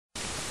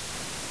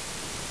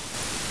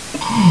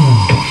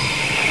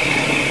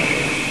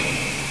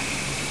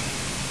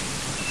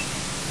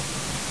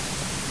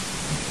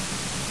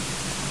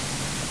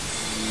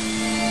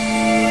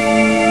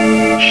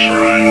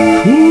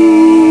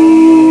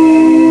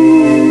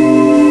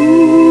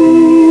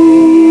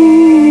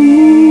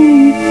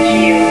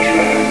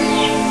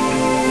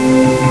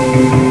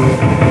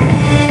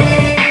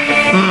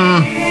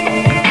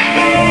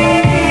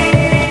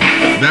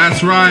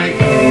That's right.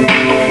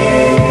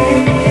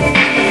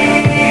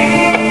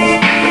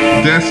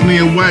 Destiny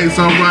awaits.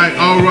 Alright,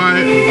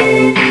 alright.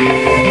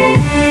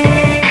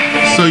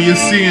 So you're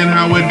seeing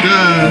how it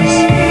does.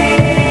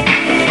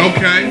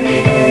 Okay.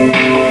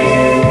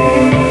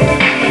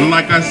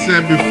 Like I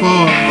said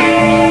before,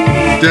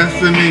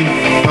 destiny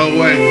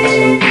awaits.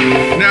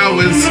 Now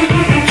it's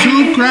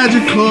too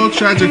tragical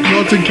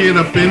to get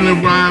up in the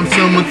rhyme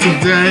somewhere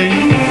today.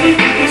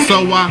 So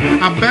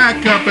I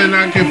back up and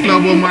I can flow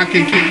with my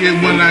can kick it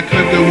when I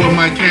cook it with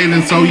my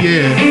cadence, oh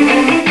yeah.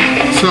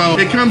 So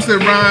it comes to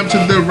rhyme to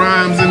the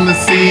rhymes in the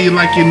sea,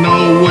 like you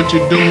know what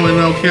you're doing,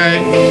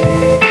 okay?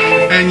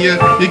 And you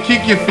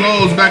kick your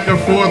flows back and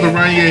forth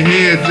around your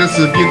head just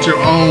to get your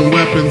own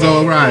weapons,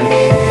 alright.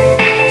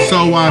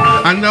 So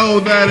I know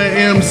that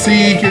an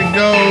MC could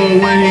go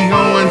when he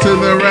going to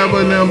the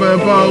Rebel number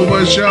 4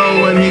 for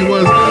show, and he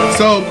was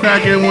so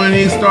cracking when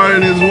he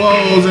started his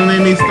woes, and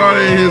then he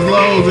started his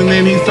lows, and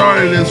then he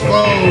started his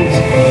foes.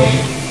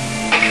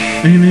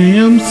 And the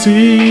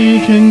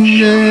MC can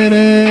get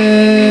it.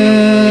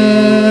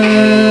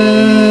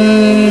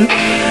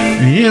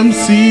 The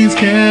MCs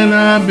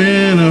cannot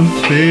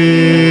benefit.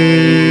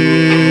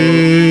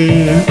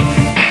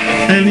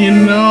 And you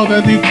know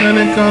that you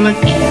couldn't gonna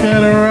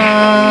get a rock.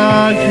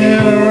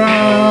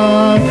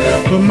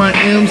 But my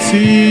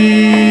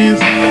MCs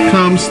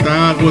come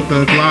stock with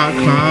the Glock.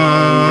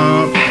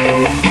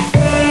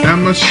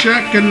 I'm a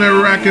shack and the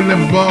rack and the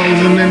balls,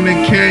 and then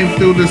they came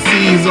through the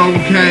seas,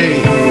 okay.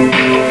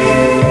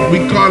 We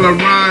call a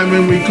rhyme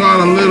and we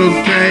call a little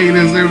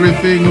cadence,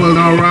 everything was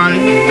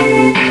alright.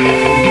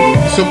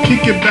 So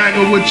kick it back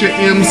with your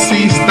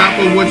MC, stop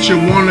it what you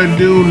wanna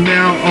do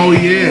now, oh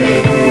yeah.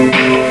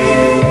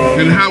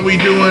 And how we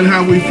doing,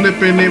 how we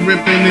flipping it,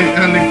 ripping it,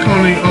 and the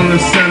coney on the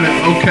center,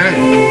 okay.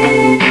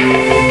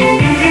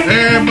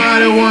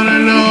 Everybody wanna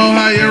know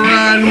how you're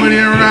riding when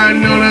you're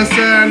riding on the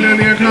side, and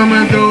you're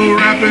coming through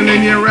rapping,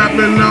 and you're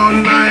rapping all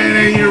night,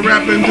 and you're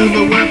rapping through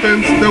the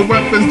weapons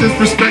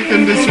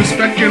disrespecting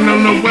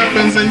on the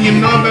weapons, and you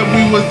know that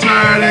we was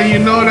tired, and you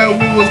know that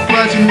we was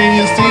clutching, and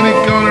you seen it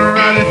gonna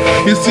ride it,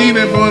 you seen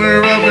it on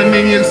the rub, and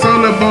then you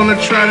sold up on the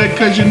tried it,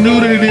 cause you knew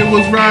that it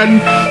was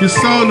riding, you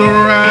sold the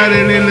ride,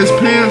 and then his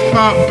pants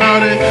popped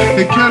out it,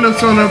 they cut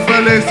us on the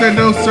front, they said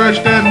don't search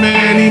that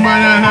man, he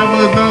might not have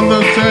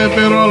another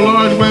seven or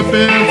large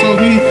weapon, so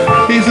he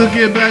took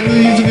it back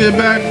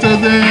to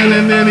then,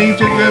 and then he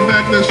took it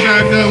back, the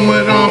shotgun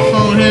went off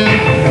on him,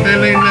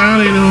 and now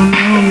they don't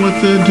know what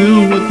to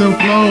do with the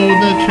flow,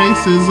 the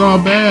cases are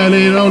bad,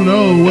 they don't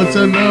know what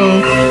to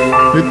know,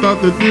 they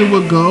thought that they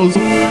would go,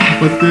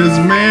 but this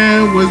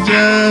man was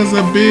just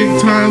a big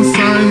time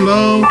sign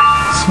low,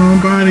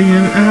 somebody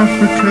in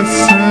Africa,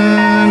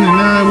 son, and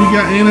now we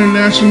got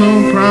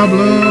international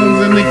problems,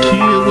 and the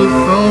kid was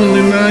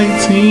only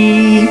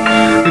 19,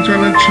 they're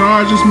trying to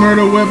charge this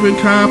murder weapon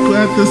cop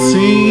at the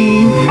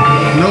scene,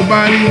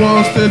 nobody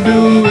wants to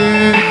do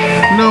it,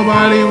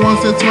 nobody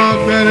wants to talk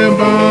that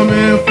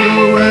embalming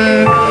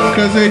fluid,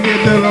 cause they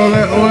get all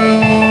that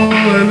oil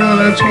and all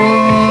that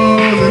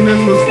trolls, and this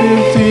was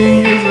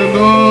 15 years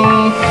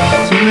ago,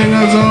 so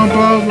niggas on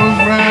both was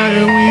right,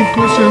 and we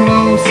pushing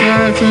on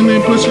sacks, and they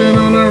pushing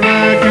on the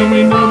rack, and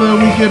we know that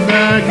we get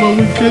back, but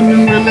we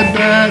couldn't really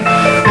back,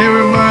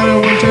 everybody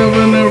was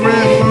having a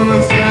rip on the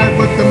sack,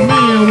 but the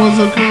man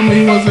wasn't coming,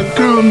 he wasn't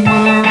coming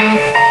around,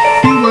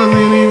 he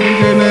wasn't even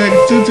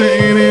connected to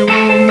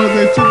anyone, but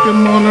they took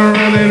him on a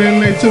run, and then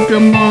they took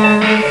him on a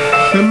run,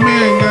 the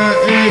man got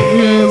 8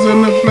 years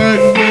on the black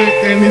brick,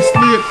 and he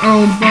slid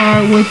on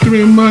by with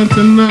 3 months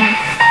and nothing,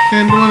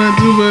 and wanted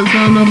to was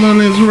on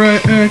his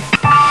right act,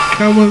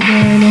 I was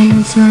down on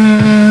the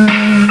side.